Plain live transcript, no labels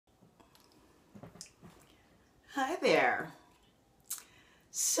Hi there.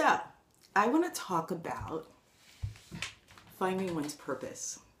 So, I want to talk about finding one's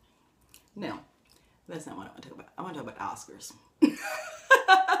purpose. No, that's not what I want to talk about. I want to talk about Oscars.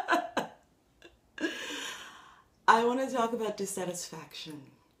 I want to talk about dissatisfaction.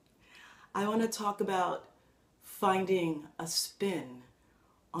 I want to talk about finding a spin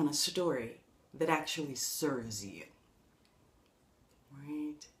on a story that actually serves you.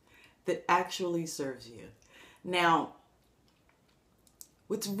 Right? That actually serves you. Now,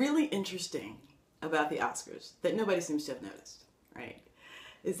 what's really interesting about the Oscars that nobody seems to have noticed, right,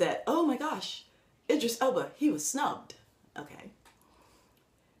 is that, oh my gosh, Idris Elba, he was snubbed. Okay.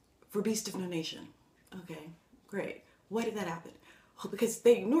 For Beast of No Nation. Okay, great. Why did that happen? Well, because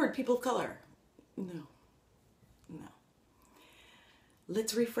they ignored people of color. No.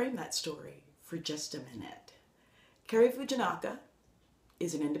 Let's reframe that story for just a minute. Cary Fujinaka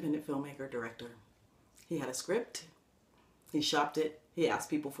is an independent filmmaker, director. He had a script, he shopped it, he asked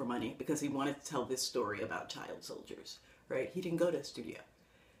people for money because he wanted to tell this story about child soldiers, right? He didn't go to a studio.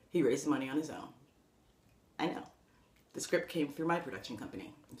 He raised money on his own. I know. The script came through my production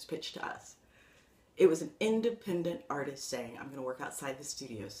company. It was pitched to us. It was an independent artist saying, I'm going to work outside the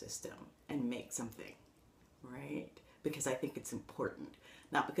studio system and make something, right? Because I think it's important.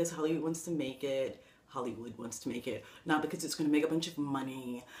 Not because Hollywood wants to make it, not because it's going to make a bunch of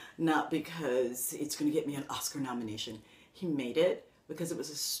money, not because it's going to get me an Oscar nomination. He made it because it was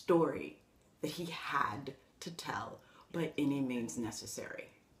a story that he had to tell by any means necessary,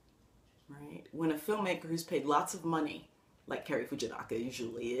 right? When a filmmaker who's paid lots of money, like Cary Fujinaka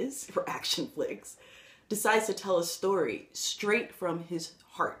usually is for action flicks, decides to tell a story straight from his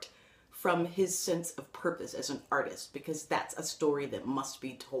heart, from his sense of purpose as an artist, because that's a story that must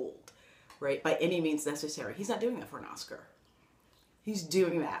be told, right? By any means necessary. He's not doing that for an Oscar. He's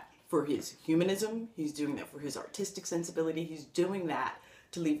doing that for his humanism. He's doing that for his artistic sensibility. He's doing that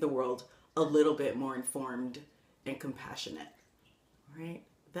to leave the world a little bit more informed and compassionate, right?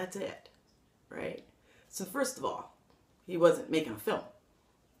 That's it, right? So first of all, he wasn't making a film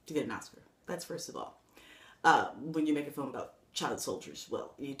to get an Oscar. That's first of all. When you make a film about child soldiers,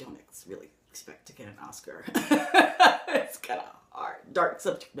 well, you don't really expect to get an Oscar. It's kind of hard, dark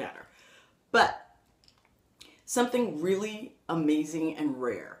subject matter. But something really amazing and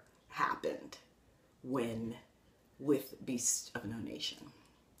rare happened with Beast of No Nation.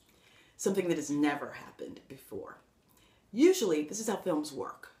 Something that has never happened before. Usually, this is how films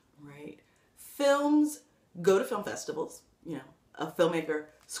work, right? Films go to film festivals, you know, a filmmaker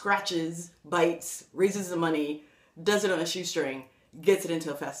scratches, bites, raises the money, does it on a shoestring, gets it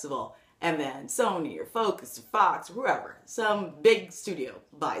into a festival, and then Sony or Focus or Fox or whoever, some big studio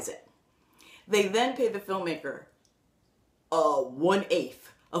buys it. They then pay the filmmaker 1/8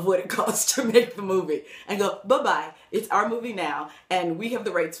 of what it costs to make the movie and go, bye-bye, it's our movie now, and we have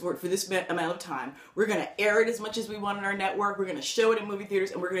the rights for it for this amount of time. We're going to air it as much as we want on our network. We're going to show it in movie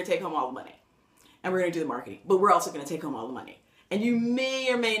theaters, and we're going to take home all the money. And we're going to do the marketing, but we're also going to take home all the money. And you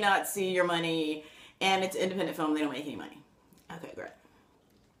may or may not see your money, and it's an independent film, they don't make any money. Okay, great.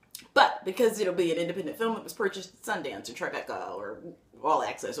 But because it'll be an independent film, it was purchased at Sundance or Tribeca or All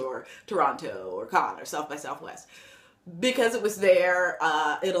Access or Toronto or Cannes or South by Southwest. Because it was there,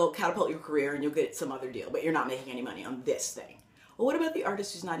 it'll catapult your career and you'll get some other deal, but you're not making any money on this thing. Well, what about the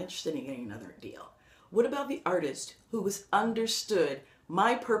artist who's not interested in getting another deal? What about the artist who was understood,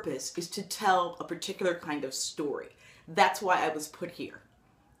 my purpose is to tell a particular kind of story. That's why I was put here.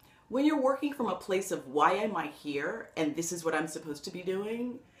 When you're working from a place of why am I here and this is what I'm supposed to be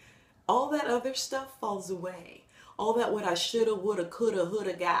doing, all that other stuff falls away. All that what I shoulda, woulda, coulda,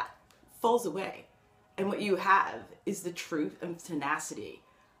 houlda got falls away. And what you have is the truth and tenacity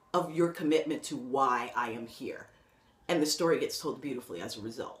of your commitment to why I am here. And the story gets told beautifully as a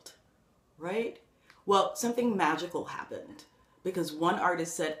result, right? Well, something magical happened because one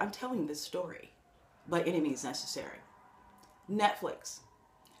artist said, I'm telling this story by any means necessary. Netflix,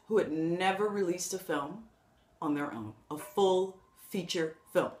 who had never released a film on their own, a full feature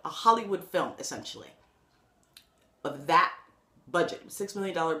film, a Hollywood film essentially, of that budget, $6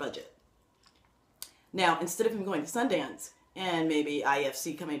 million budget. Now, instead of him going to Sundance and maybe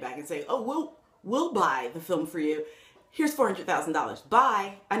IFC coming back and saying, oh, we'll buy the film for you, here's $400,000,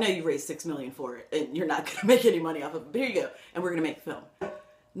 bye. I know you raised $6 million for it and you're not gonna make any money off of it, but here you go, and we're gonna make the film.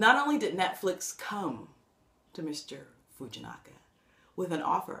 Not only did Netflix come to Mr. Fujinaka with an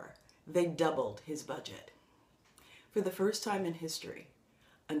offer, they doubled his budget. For the first time in history,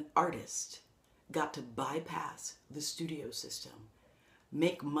 an artist got to bypass the studio system,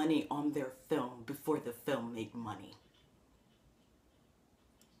 make money on their film before the film made money.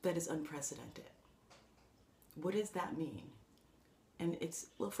 That is unprecedented. What does that mean? And it's a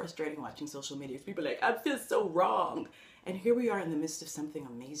little frustrating watching social media. People are like, I feel so wrong. And here we are in the midst of something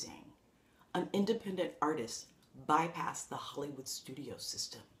amazing. An independent artist bypassed the Hollywood studio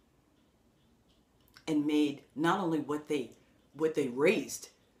system and made not only what they raised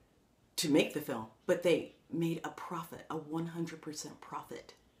to make the film, but they made a profit, a 100%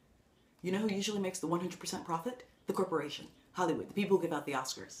 profit. You know who usually makes the 100% profit? The corporation, Hollywood, the people who give out the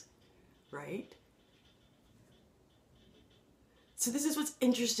Oscars, right? So this is what's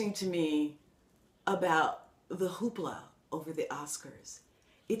interesting to me about the hoopla over the Oscars.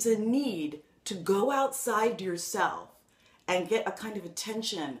 It's a need to go outside yourself and get a kind of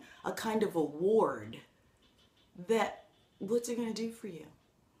attention, a kind of award that, what's it going to do for you?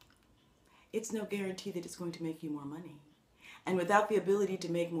 It's no guarantee that it's going to make you more money. And without the ability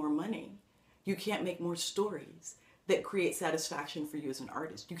to make more money, you can't make more stories that create satisfaction for you as an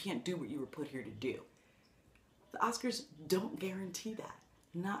artist. You can't do what you were put here to do. The Oscars don't guarantee that.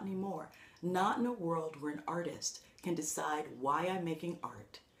 Not anymore. Not in a world where an artist can decide why I'm making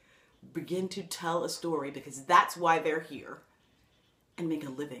art, begin to tell a story because that's why they're here, and make a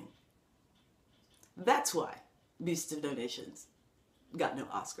living. That's why Beast of No Nations got no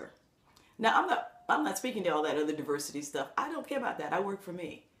Oscar. Now, I'm not speaking to all that other diversity stuff. I don't care about that. I work for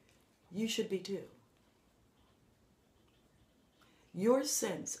me. You should be too. Your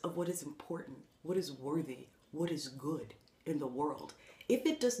sense of what is important, what is worthy, what is good in the world, if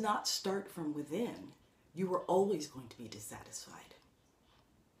it does not start from within, you are always going to be dissatisfied.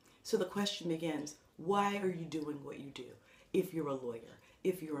 So the question begins, why are you doing what you do? If you're a lawyer,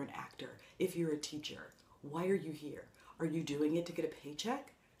 if you're an actor, if you're a teacher, why are you here? Are you doing it to get a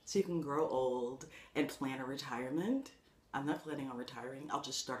paycheck so you can grow old and plan a retirement? I'm not planning on retiring. I'll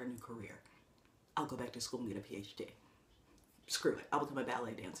just start a new career. I'll go back to school and get a PhD. Screw it. I'll become a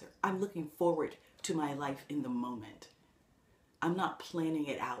ballet dancer. I'm looking forward to my life in the moment. I'm not planning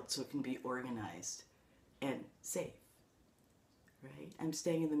it out so it can be organized and safe, right? I'm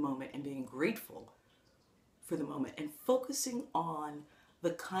staying in the moment and being grateful for the moment and focusing on the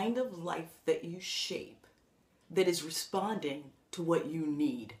kind of life that you shape that is responding to what you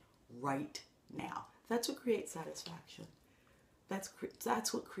need right now. That's what creates satisfaction.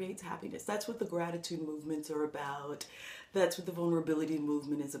 That's what creates happiness. That's what the gratitude movements are about. That's what the vulnerability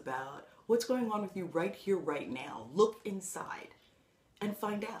movement is about. What's going on with you right here, right now? Look inside and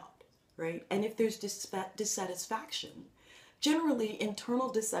find out, right? And if there's dissatisfaction, generally internal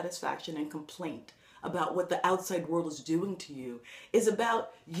dissatisfaction and complaint about what the outside world is doing to you is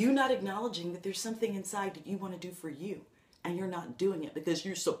about you not acknowledging that there's something inside that you want to do for you. And you're not doing it because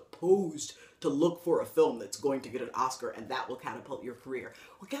you're supposed to look for a film that's going to get an Oscar and that will catapult your career.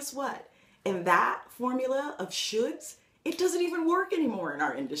 Well, guess what? In that formula of shoulds, it doesn't even work anymore in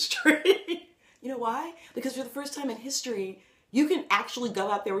our industry. You know why? Because for the first time in history, you can actually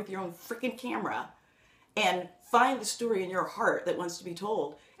go out there with your own freaking camera and find the story in your heart that wants to be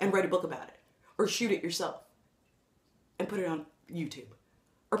told and write a book about it. Or shoot it yourself and put it on YouTube.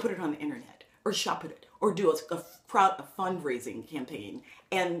 Or put it on the internet. Or shop it. Or do a fundraising campaign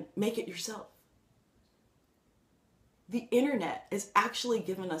and make it yourself. The internet has actually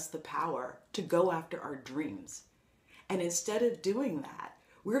given us the power to go after our dreams. And instead of doing that,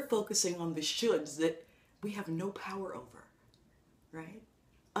 we're focusing on the shoulds that we have no power over, right?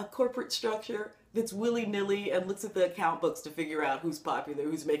 A corporate structure that's willy-nilly and looks at the account books to figure out who's popular,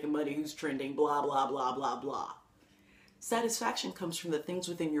 who's making money, who's trending, blah, blah, blah, blah, blah. Satisfaction comes from the things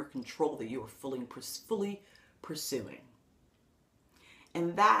within your control that you are fully pursuing.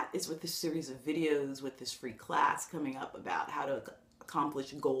 And that is what this series of videos, with this free class coming up about how to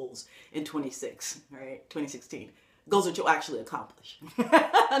accomplish goals in 2016. Goals that you'll actually accomplish,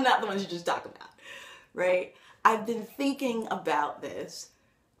 not the ones you just talk about, right? I've been thinking about this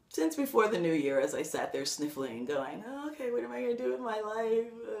since before the new year as I sat there sniffling, going, oh, okay, what am I going to do with my life?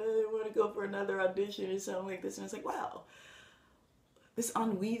 I want to go for another audition or something like this. And it's like, wow, this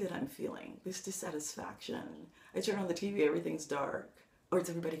ennui that I'm feeling, this dissatisfaction. I turn on the TV, everything's dark, or it's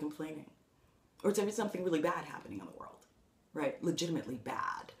everybody complaining, or it's something really bad happening in the world, right? Legitimately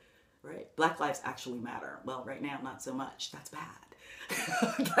bad, right? Black lives actually matter. Well, right now, not so much. That's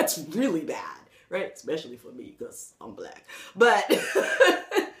bad. That's really bad, right? Especially for me, because I'm black. But,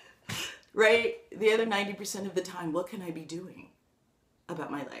 right? The other 90% of the time, what can I be doing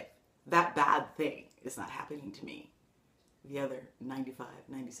about my life? That bad thing is not happening to me. The other 95,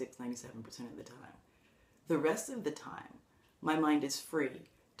 96, 97% of the time. The rest of the time, my mind is free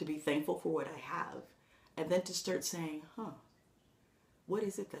to be thankful for what I have, and then to start saying, what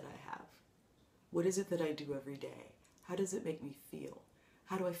is it that I have? What is it that I do every day? How does it make me feel?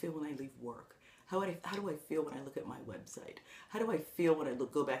 How do I feel when I leave work? How do I feel when I look at my website? How do I feel when I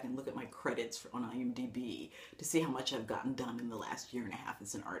go back and look at my credits on IMDb to see how much I've gotten done in the last year and a half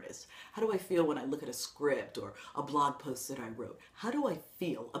as an artist? How do I feel when I look at a script or a blog post that I wrote? How do I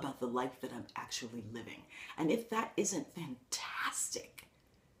feel about the life that I'm actually living? And if that isn't fantastic,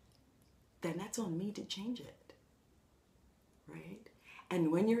 then that's on me to change it, right? And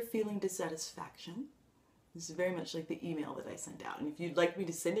when you're feeling dissatisfaction, this is very much like the email that I sent out. And if you'd like me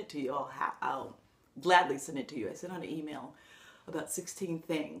to send it to you, I'll gladly send it to you. I sent out an email about 16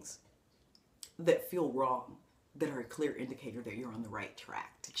 things that feel wrong, that are a clear indicator that you're on the right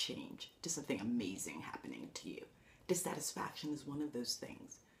track to change, to something amazing happening to you. Dissatisfaction is one of those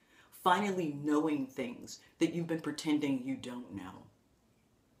things. Finally knowing things that you've been pretending you don't know,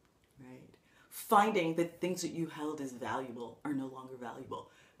 right? Finding that things that you held as valuable are no longer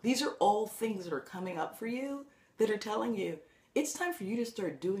valuable. These are all things that are coming up for you that are telling you it's time for you to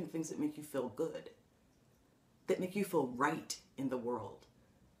start doing things that make you feel good, that make you feel right in the world,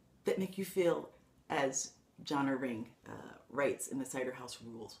 that make you feel, as John Irving writes in the Cider House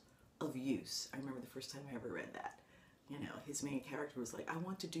Rules, of use. I remember the first time I ever read that. You know, his main character was like, I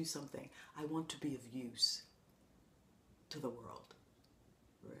want to do something. I want to be of use to the world,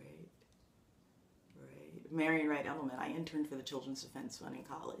 right? Marion Wright Edelman, I interned for the Children's Defense Fund in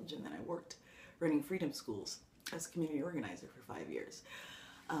college, and then I worked running freedom schools as a community organizer for 5 years.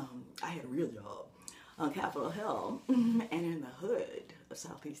 I had a real job on Capitol Hill and in the hood of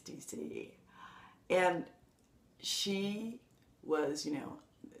Southeast DC. And she was, you know,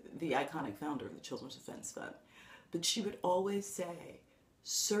 the iconic founder of the Children's Defense Fund. But she would always say,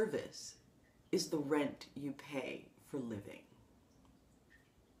 service is the rent you pay for living.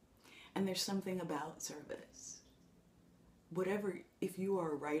 And there's something about service. Whatever, if you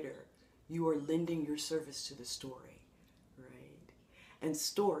are a writer, you are lending your service to the story, right? And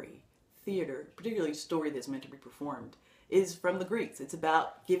story, theater, particularly story that's meant to be performed, is from the Greeks. It's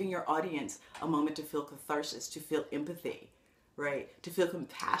about giving your audience a moment to feel catharsis, to feel empathy, right? To feel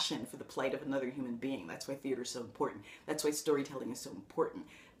compassion for the plight of another human being. That's why theater is so important. That's why storytelling is so important.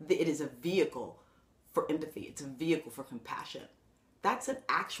 It is a vehicle for empathy. It's a vehicle for compassion. That's an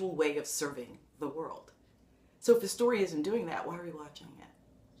actual way of serving the world. So if the story isn't doing that, why are we watching it?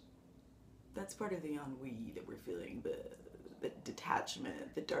 That's part of the ennui that we're feeling, the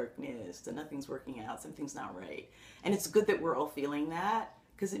detachment, the darkness, the nothing's working out, something's not right. And it's good that we're all feeling that,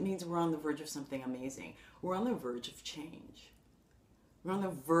 because it means we're on the verge of something amazing. We're on the verge of change. We're on the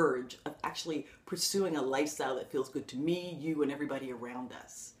verge of actually pursuing a lifestyle that feels good to me, you, and everybody around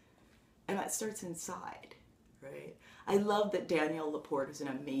us. And that starts inside, right? I love that Danielle Laporte is an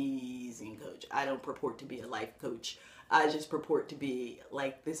amazing coach. I don't purport to be a life coach. I just purport to be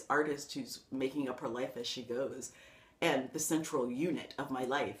like this artist who's making up her life as she goes. And the central unit of my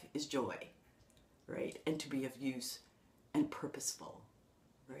life is joy, right? And to be of use and purposeful,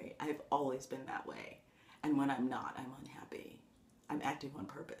 right? I've always been that way. And when I'm not, I'm unhappy. I'm acting on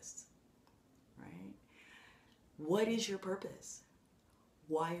purpose, right? What is your purpose?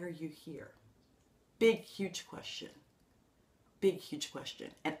 Why are you here? Big, huge question. Big, huge question.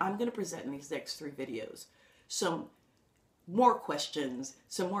 And I'm going to present in these next 3 videos some more questions,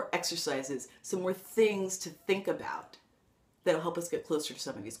 some more exercises, some more things to think about that'll help us get closer to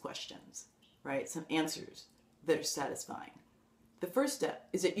some of these questions, right? Some answers that are satisfying. The first step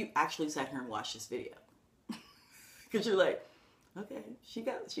is that you actually sat here and watched this video. Because you're like, okay, she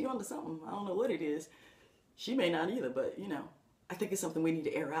onto something. I don't know what it is. She may not either, but you know, I think it's something we need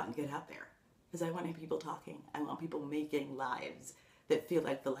to air out and get out there. Because I want people talking. I want people making lives that feel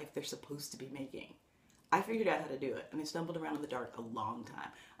like the life they're supposed to be making. I figured out how to do it, and I stumbled around in the dark a long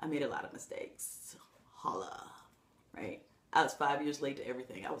time. I made a lot of mistakes. Holla, right? I was 5 years late to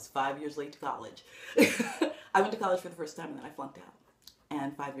everything. I was 5 years late to college. I went to college for the first time, and then I flunked out.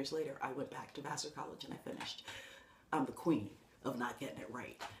 And 5 years later, I went back to Vassar College, and I finished. I'm the queen of not getting it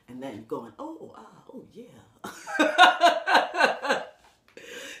right. And then going, oh yeah.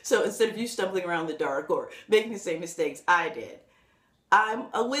 So instead of you stumbling around in the dark or making the same mistakes I did, I'm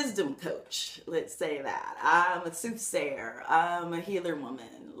a wisdom coach, let's say that. I'm a soothsayer. I'm a healer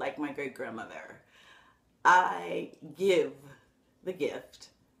woman, like my great-grandmother. I give the gift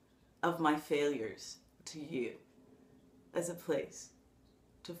of my failures to you as a place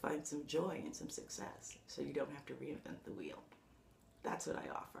to find some joy and some success so you don't have to reinvent the wheel. That's what I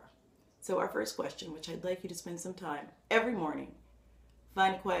offer. So our first question, which I'd like you to spend some time every morning,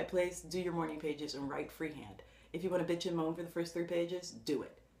 find a quiet place, do your morning pages, and write freehand. If you want to bitch and moan for the first 3 pages, do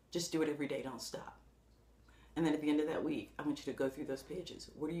it. Just do it every day, don't stop. And then at the end of that week, I want you to go through those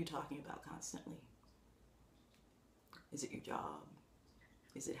pages. What are you talking about constantly? Is it your job?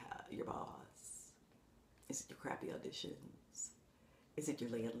 Is it your boss? Is it your crappy auditions? Is it your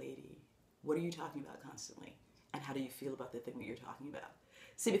landlady? What are you talking about constantly? And how do you feel about the thing that you're talking about?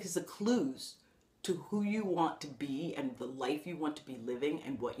 See, because the clues to who you want to be and the life you want to be living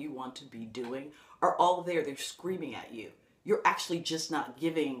and what you want to be doing are all there. They're screaming at you. You're actually just not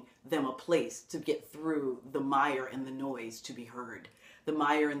giving them a place to get through the mire and the noise to be heard. The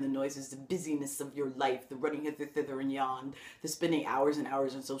mire and the noise is the busyness of your life, the running hither, thither, and yon, the spending hours and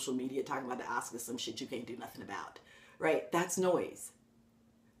hours on social media talking about the Oscars, some shit you can't do nothing about, right? That's noise.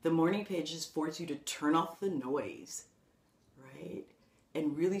 The morning pages force you to turn off the noise, right?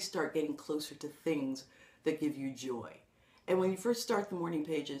 And really start getting closer to things that give you joy. And when you first start the morning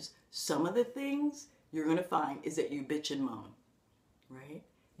pages, some of the things you're going to find is that you bitch and moan, right?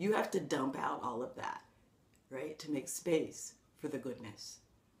 You have to dump out all of that, right? To make space for the goodness.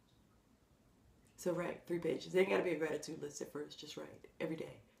 So write 3 pages. It ain't got to be a gratitude list at first. Just write every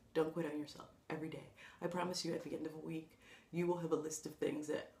day. Don't quit on yourself every day. I promise you at the end of a week, you will have a list of things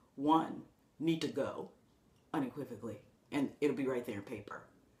that, 1, need to go unequivocally, and it'll be right there in paper.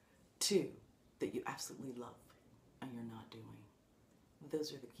 2, that you absolutely love and you're not doing.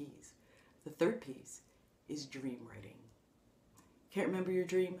 Those are the keys. The 3rd piece is dream writing. Can't remember your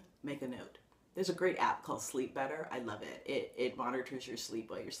dream? Make a note. There's a great app called Sleep Better. I love it. It monitors your sleep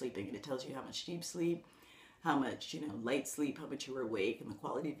while you're sleeping, and it tells you how much deep sleep, how much, light sleep, how much you're awake, and the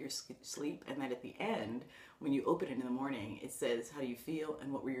quality of your sleep. And then at the end, when you open it in the morning, it says, how do you feel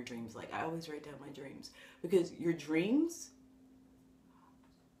and what were your dreams like? I always write down my dreams, because your dreams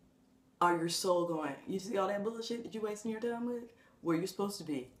are your soul going, you see all that bullshit that you're wasting your time with? Where you're supposed to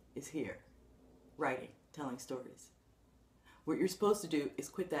be is here, writing, telling stories. What you're supposed to do is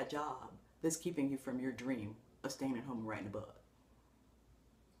quit that job that's keeping you from your dream of staying at home and writing a book.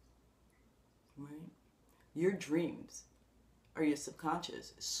 Right? Your dreams are your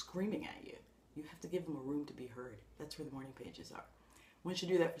subconscious screaming at you. You have to give them a room to be heard. That's where the morning pages are. I want you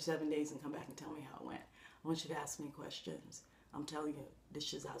to do that for 7 days and come back and tell me how it went. I want you to ask me questions. I'm telling you,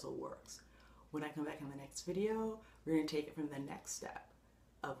 this shizazzle works. When I come back in the next video, we're going to take it from the next step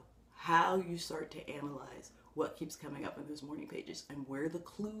of how you start to analyze what keeps coming up in those morning pages and where the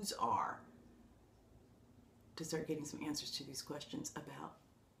clues are to start getting some answers to these questions about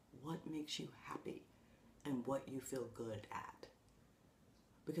what makes you happy and what you feel good at.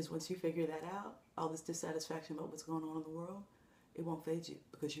 Because once you figure that out, all this dissatisfaction about what's going on in the world, it won't faze you,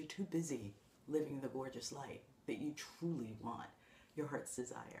 because you're too busy living the gorgeous life that you truly want, your heart's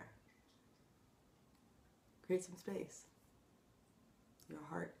desire. Create some space. Your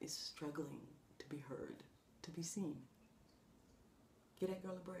heart is struggling to be heard, to be seen. Get that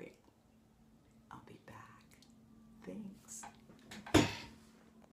girl a break. I'll be back. Thanks.